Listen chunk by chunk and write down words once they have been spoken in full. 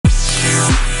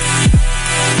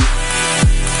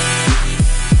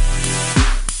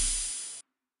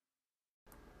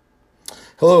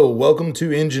Hello, welcome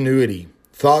to Ingenuity,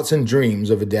 Thoughts and Dreams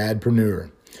of a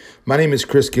Dadpreneur. My name is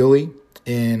Chris Gilly,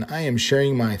 and I am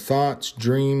sharing my thoughts,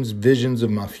 dreams, visions of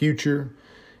my future,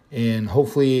 and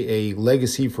hopefully a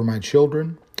legacy for my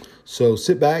children. So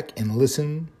sit back and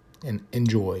listen and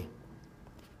enjoy.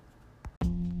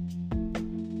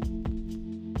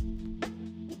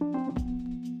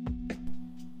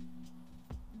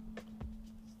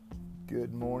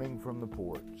 Good morning from the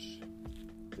porch.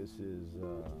 This is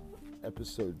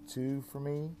episode 2 for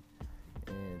me,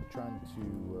 and trying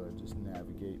to just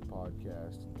navigate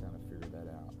podcast and kind of figure that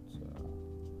out.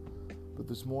 But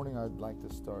this morning I'd like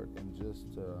to start and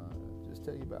just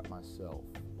tell you about myself,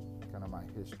 kind of my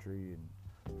history and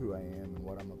who I am and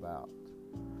what I'm about.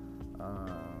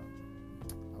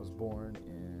 I was born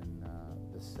in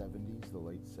the 70s, the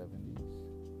late 70s.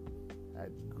 I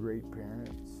had great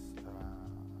parents.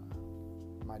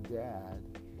 My dad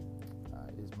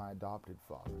is my adopted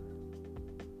father.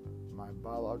 My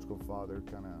biological father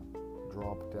kind of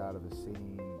dropped out of the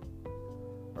scene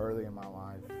early in my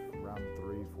life, around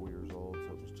 3-4 years old,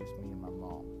 so it was just me and my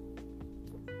mom.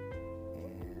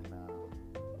 And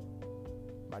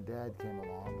my dad came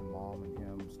along, and mom and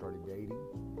him started dating,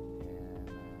 and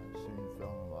soon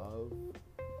fell in love,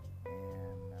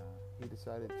 and he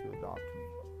decided to adopt me.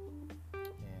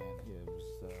 And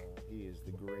he is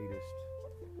the greatest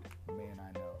man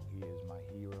I know. He is my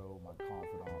hero, my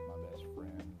confidant, my best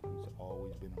friend. He's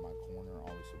always been in my corner,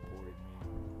 always supported me,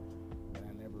 and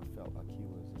I never felt like he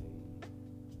was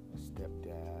a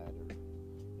stepdad or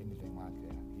anything like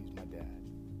that. He's my dad.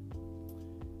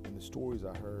 And the stories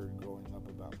I heard growing up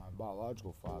about my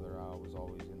biological father, I was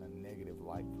always in a negative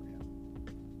light for him.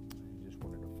 I just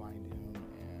wanted to find him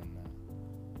and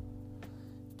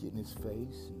get in his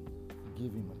face and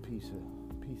give him a piece of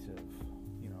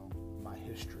my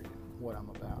history and what I'm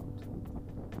about.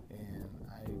 And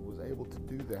I was able to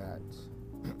do that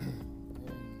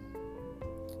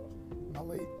in my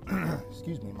late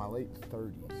late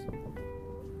 30s.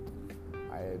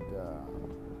 I had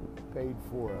paid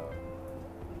for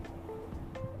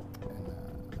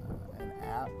an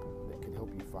app that could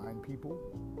help you find people,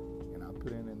 and I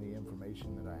put in the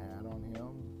information that I had on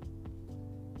him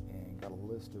and got a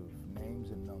list of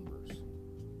names and numbers.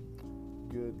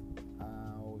 Good,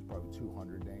 was probably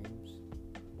 200 names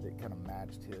that kind of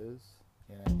matched his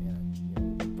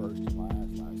in first and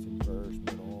last in first,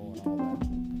 middle, and all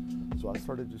that. So I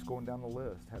started just going down the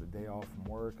list. Had a day off from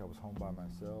work. I was home by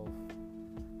myself.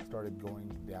 Started going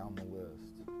down the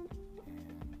list, and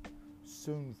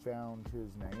soon found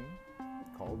his name,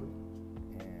 called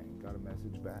it, and got a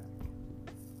message back.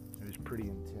 It was pretty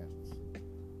intense.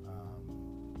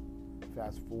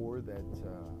 Fast forward, that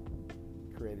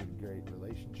created a great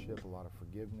relationship, a lot of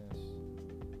forgiveness,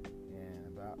 and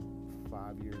about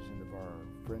 5 years into our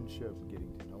friendship,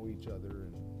 getting to know each other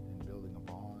and building a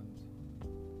bond,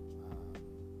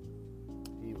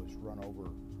 he was run over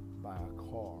by a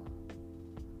car.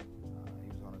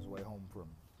 He was on his way home from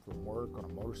work on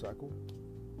a motorcycle,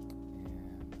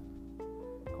 and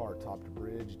the car topped a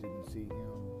bridge, didn't see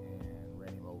him, and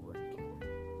ran him over and killed him.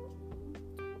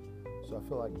 So I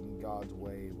feel like God's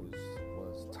way was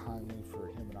timely for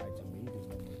him and I to meet. His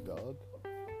name was Doug.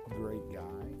 Great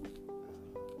guy.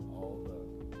 All the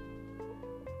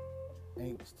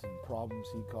angst and problems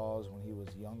he caused when he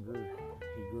was younger,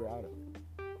 he grew out of it.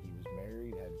 He was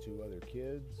married, had 2 other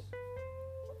kids,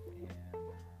 and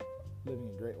living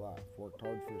a great life. Worked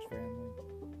hard for his family,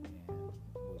 and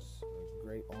it was a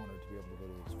great honor to be able to go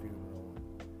to his funeral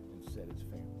and set his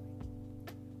family.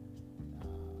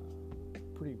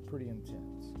 Pretty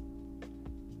intense.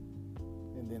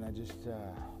 And then I just,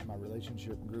 my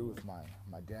relationship grew with my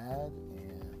dad,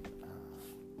 and it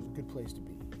was a good place to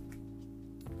be.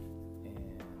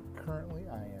 And currently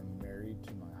I am married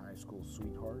to my high school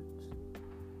sweetheart.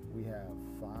 We have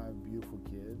 5 beautiful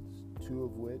kids, 2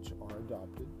 of which are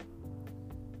adopted,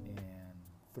 and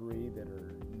 3 that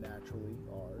are naturally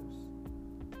ours.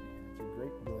 And it's a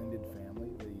great blended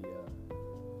family.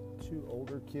 The 2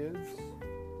 older kids,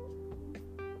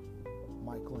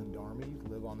 Michael and Darmy,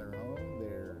 live on their own.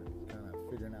 They're kind of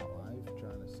figuring out life,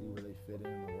 trying to see where they fit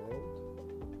in the world.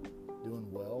 Doing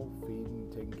well, feeding,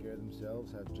 taking care of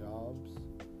themselves, have jobs.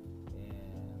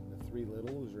 And the 3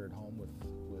 littles are at home with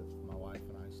my wife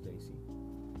and I, Stacy.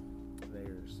 They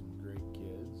are some great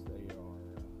kids. They are,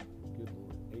 good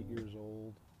Lord, 8 years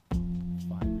old,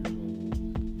 5 years old,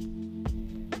 and 3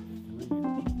 years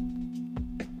old.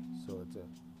 So it's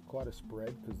quite a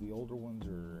spread, because the older ones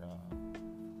are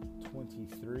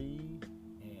 23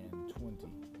 and 20,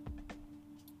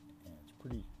 and it's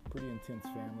pretty intense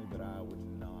family, but I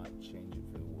would not change it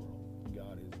for the world.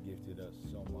 God is has gifted us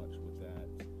so much with that,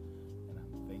 and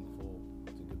I'm thankful.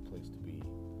 It's a good place to be.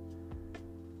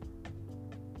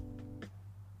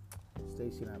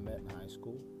 Stacy and I met in high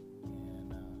school,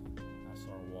 and I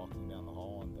saw her walking down the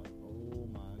hall and thought, oh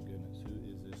my goodness, who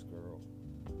is this girl?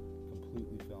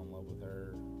 Completely fell in love with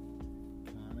her,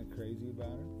 kind of crazy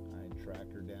about her. I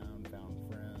tracked her down, found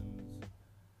friends,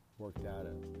 worked out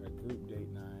a group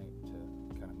date night to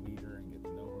kind of meet her and get to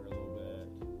know her a little bit.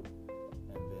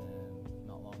 And then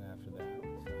not long after that,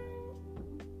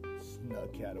 I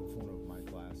snuck out of one of my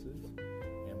classes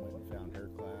and went and found her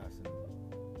class and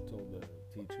told the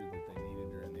teacher that they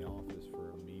needed her in the office for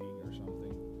a meeting or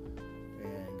something,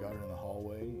 and got her in the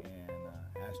hallway and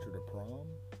asked her to prom,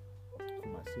 for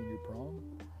my senior prom,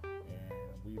 and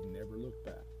we've never looked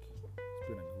back. It's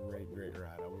been a great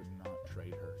ride. I would not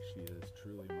trade her. She is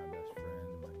truly my best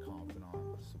friend, my confidant,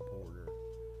 my supporter,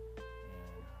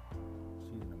 and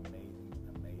she's an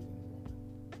amazing woman.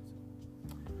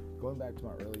 So, going back to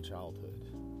my early childhood,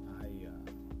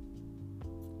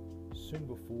 soon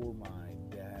before my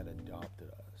dad adopted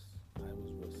us, I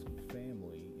was with some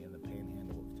family in the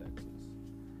panhandle of Texas.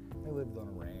 They lived on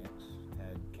a ranch,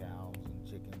 had cows and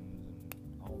chickens and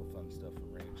all the fun stuff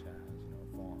a ranch has, a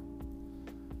farm.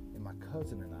 And my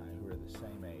cousin and I, who are the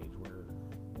same age,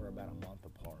 we're about a month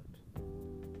apart.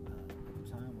 At the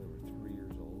time, we were 3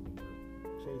 years old, and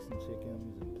we're chasing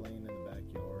chickens and playing in the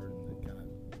backyard, and kind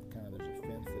of there's a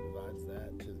fence that divides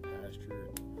that to the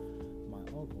pasture. And my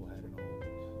uncle had an old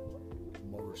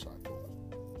motorcycle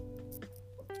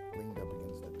leaned up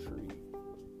against a tree,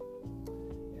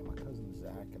 and my cousin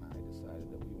Zach and I decided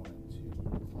that we wanted to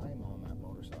climb on that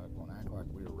motorcycle and act like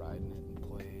we were riding it and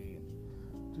play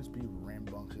and just be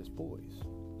rambunctious boys.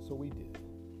 So we did,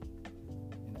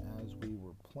 and as we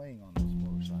were playing on this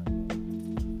motorcycle,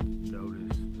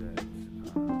 noticed that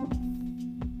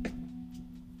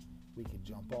we could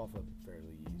jump off of it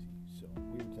fairly easy. So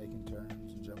we were taking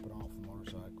turns and jumping off the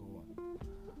motorcycle, and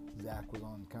Zach was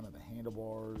on kind of the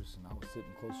handlebars, and I was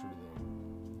sitting closer to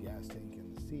the gas tank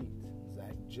in the seat.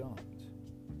 Zach jumped,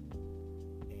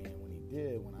 and when he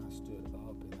did, when I stood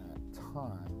up in that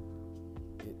time,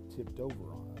 it tipped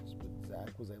over on us, but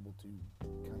Zach was able to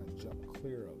kind of jump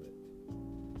clear of it,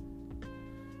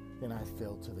 and I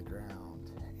fell to the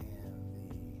ground,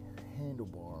 and the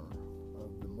handlebar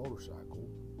of the motorcycle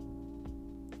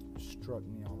struck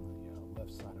me on the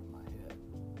left side of my head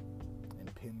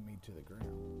and pinned me to the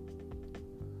ground.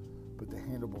 But the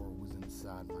handlebar was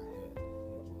inside my head. It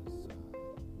was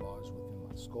lodged within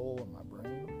my skull and my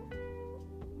brain.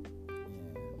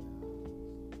 And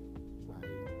I,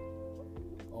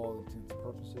 all intents and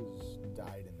purposes,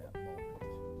 died in that moment.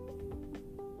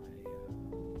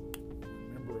 I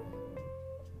remember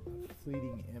a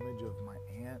fleeting image of my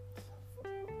aunt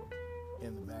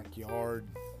in the backyard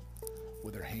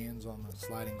with her hands on the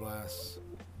sliding glass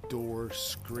door,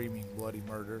 screaming bloody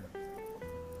murder,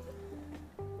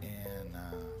 and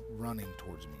running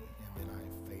towards me, and then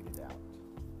I faded out.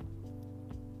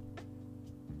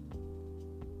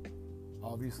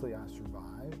 Obviously, I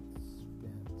survived,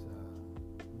 spent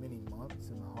many months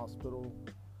in the hospital.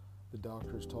 The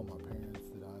doctors told my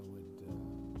parents that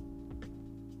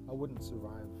I wouldn't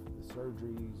survive the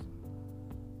surgeries,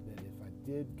 and that if I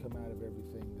did come out of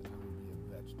everything, that I would be a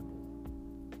vegetable,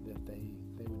 that they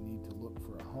would need to look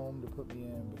for a home to put me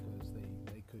in because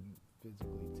they couldn't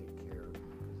physically take care of me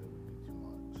because it would be too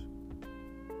much.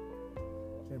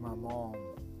 And my mom,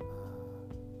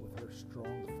 with her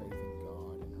strong faith in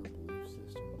God and her belief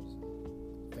systems,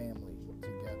 family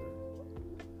together,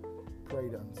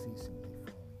 prayed unceasingly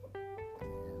for me.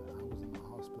 And I was in the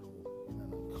hospital in a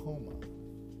coma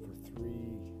for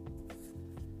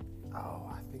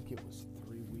I think it was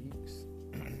 3 weeks,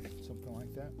 something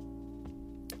like that.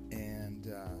 And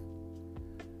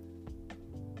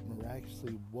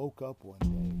miraculously woke up one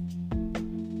day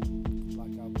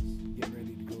like I was getting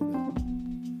ready to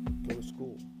go to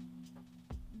school.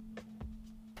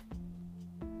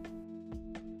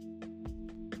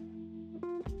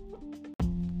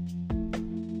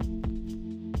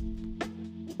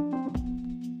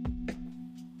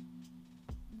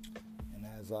 And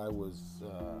as I was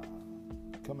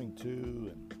coming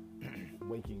to and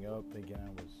waking up, thinking I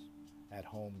was at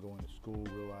home going to school,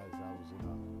 realized I was in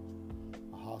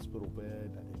a hospital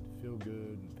bed. I didn't feel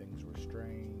good, and things were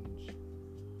strange.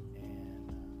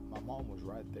 And my mom was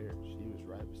right there. She was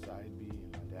right beside me,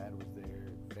 and my dad was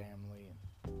there, and family.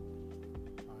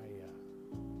 And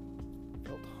I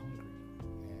felt hungry,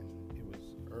 and it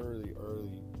was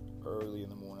early in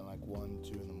the morning, like 1,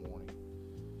 2 in the morning.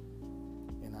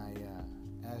 And I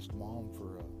asked Mom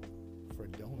for a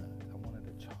donut. I wanted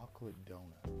a chocolate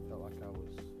donut. I felt like I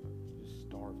was just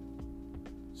starving.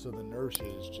 So the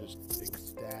nurses, just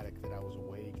ecstatic that I was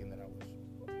awake and that I was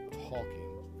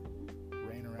talking,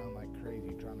 ran around like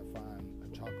crazy trying to find a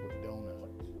chocolate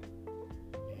donut,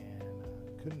 and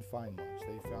couldn't find much.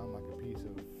 They found like a piece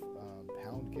of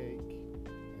pound cake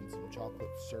and some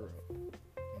chocolate syrup,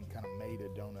 and kind of made a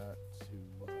donut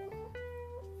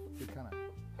to kind of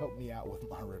help me out with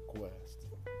my request.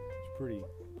 It's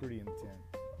pretty intense.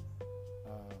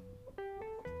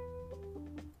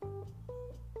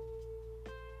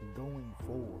 Going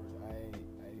forward, I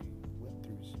went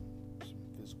through some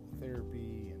physical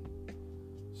therapy and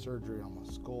surgery on my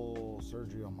skull,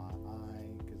 surgery on my eye,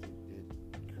 because it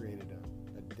created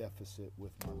a deficit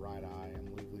with my right eye.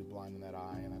 I'm legally blind in that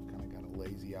eye, and I've kind of got a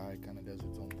lazy eye. It kind of does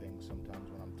its own thing sometimes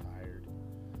when I'm tired.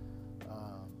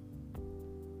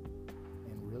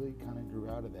 And really kind of grew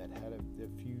out of that. Had a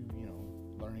few,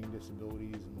 learning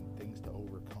disabilities and things to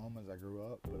overcome as I grew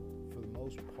up, but for the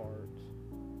most part,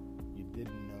 you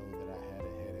didn't know that I had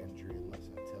a head injury unless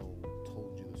I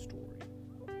told you the story.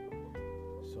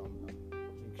 So I'm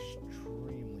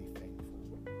extremely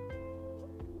thankful.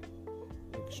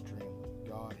 Extremely.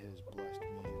 God has blessed me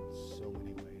in so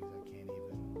many ways I can't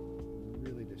even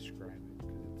really describe it,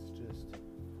 because it's just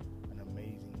an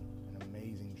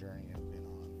amazing journey I've been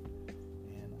on.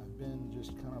 And I've been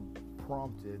just kind of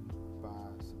prompted by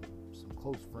some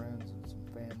close friends and some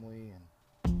family, and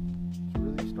to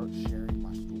really start sharing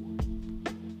my story.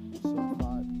 So I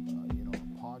thought, a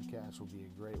podcast would be a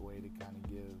great way to kind of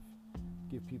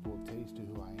give people a taste of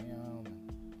who I am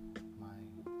and my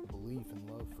belief and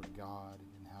love for God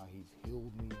and how He's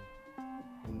healed me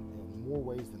in more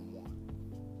ways than one.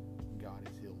 God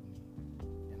has healed me,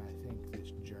 and I think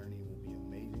this journey will be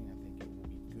amazing. I think it will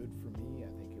be good for me.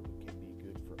 I think it can be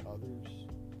good for others.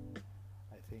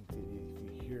 I think that if you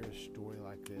hear a story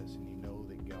like this and you know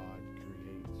that God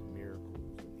creates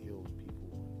miracles and heals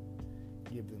people and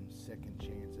give them second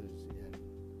chances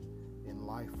in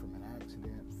life, from an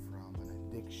accident, from an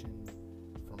addiction,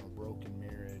 from a broken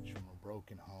marriage, from a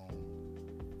broken home,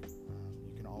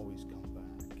 you can always come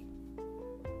back.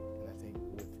 And I think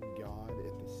with God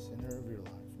at the center of your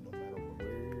life, no matter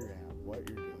where you're at, what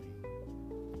you're doing,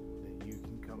 that you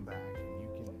can come back and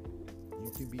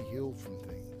you can be healed from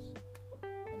things.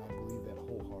 And I believe that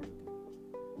wholeheartedly.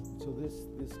 So this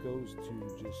goes to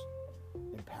just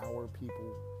empower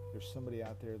people. There's somebody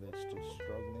out there that's just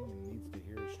struggling and needs to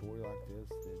hear a story like this,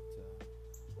 that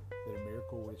a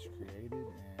miracle was created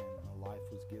and a life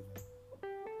was given.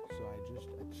 So I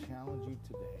challenge you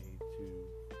today to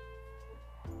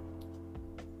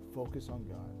focus on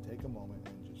God. Take a moment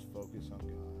and just focus on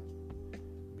God.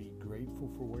 Be grateful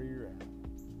for where you're at,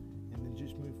 and then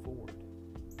just move forward.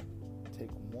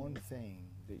 Take one thing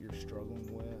that you're struggling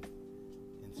with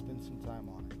and spend some time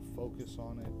on it. Focus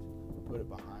on it. Put it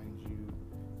behind you.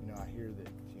 I hear that,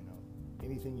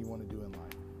 anything you want to do in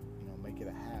life, make it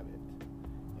a habit.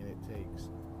 And it takes,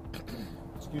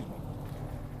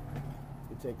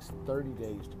 it takes 30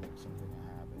 days to make something a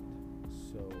habit.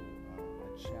 So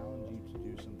I challenge you to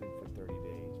do something for 30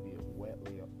 days, be it weight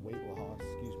loss,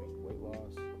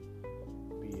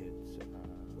 be it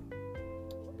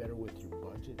better with your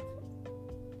budget,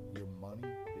 your money,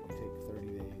 that you take 30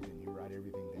 days and you write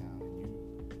everything down and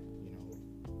you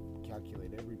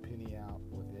calculate every penny out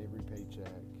with every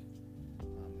paycheck.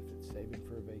 If it's saving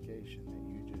for a vacation, that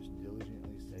you just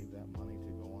diligently save that money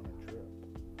to go on a trip.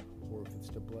 Or if it's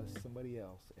to bless somebody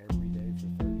else every day for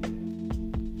 30 days.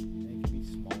 And it can be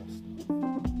small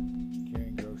stuff.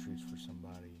 Carrying groceries for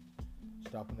somebody.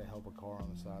 Stopping to help a car on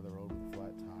the side of the road with a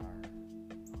flat tire.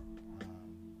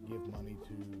 Give money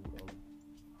to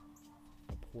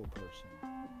a poor person.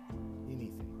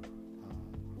 Anything.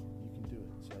 You can do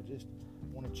it. So I just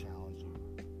want to challenge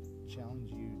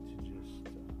you to just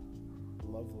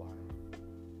love life,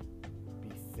 be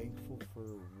thankful for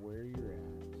where you're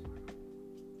at,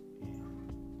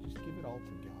 and just give it all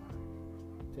to God.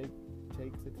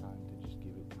 Take the time to just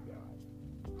give it to God.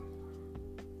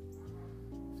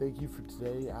 Thank you for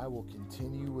today. I will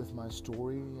continue with my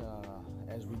story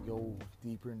as we go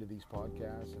deeper into these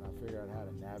podcasts, and I figure out how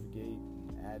to navigate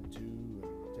and add to and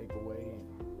take away and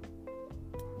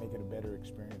make it a better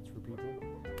experience for people.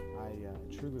 I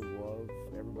truly love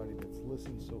everybody that's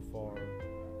listened so far.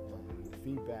 The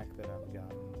feedback that I've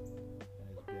gotten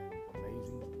has been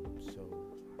amazing. So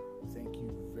thank you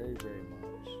very, very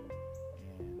much.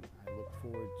 And I look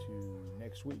forward to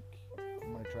next week.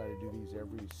 I'm going to try to do these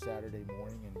every Saturday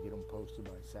morning and get them posted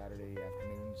by Saturday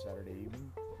afternoon, Saturday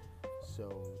evening. So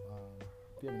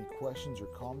if you have any questions or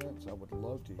comments, I would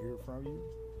love to hear from you.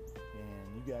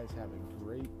 And you guys have a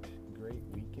great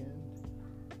weekend.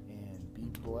 And be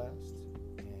blessed.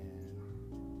 And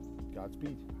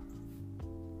Godspeed.